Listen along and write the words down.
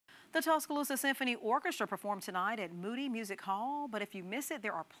The Tuscaloosa Symphony Orchestra performed tonight at Moody Music Hall, but if you miss it,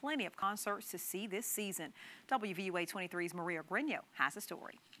 there are plenty of concerts to see this season. WVUA 23's Maria Grigno has a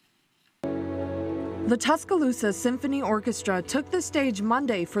story. The Tuscaloosa Symphony Orchestra took the stage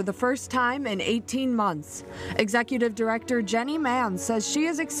Monday for the first time in 18 months. Executive Director Jenny Mann says she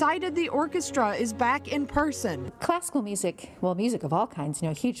is excited the orchestra is back in person. Classical music, well, music of all kinds,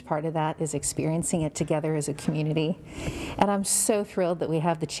 a huge part of that is experiencing it together as a community. And I'm so thrilled that we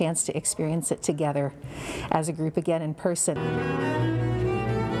have the chance to experience it together as a group again in person.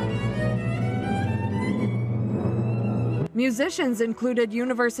 Musicians included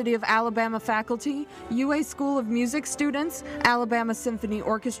University of Alabama faculty, UA School of Music students, Alabama Symphony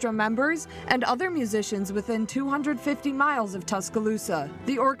Orchestra members, and other musicians within 250 miles of Tuscaloosa.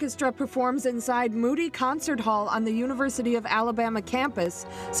 The orchestra performs inside Moody Concert Hall on the University of Alabama campus,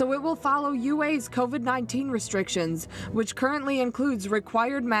 so it will follow UA's COVID-19 restrictions, which currently includes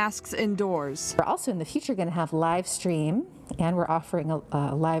required masks indoors. We're also in the future going to have live stream, and we're offering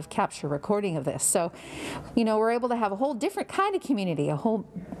a live capture recording of this. So, we're able to have a whole different kind of community, a whole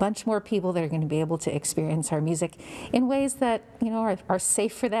bunch more people that are going to be able to experience our music in ways that, are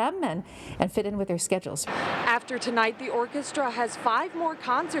safe for them and fit in with their schedules. After tonight, the orchestra has 5 more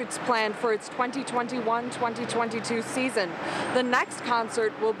concerts planned for its 2021-2022 season. The next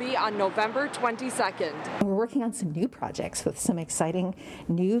concert will be on November 22nd. We're working on some new projects with some exciting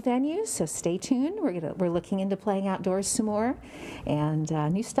new venues, so stay tuned. We're looking into playing outdoors some more. And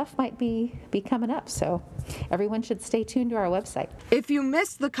new stuff might be coming up, so everyone should stay tuned to our website. If you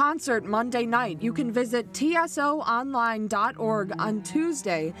missed the concert Monday night, you can visit tsoonline.org on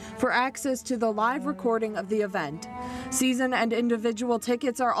Tuesday for access to the live recording of the event. Season and individual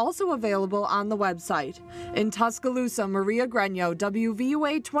tickets are also available on the website. In Tuscaloosa, Maria Grigno,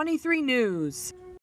 WVUA 23 News.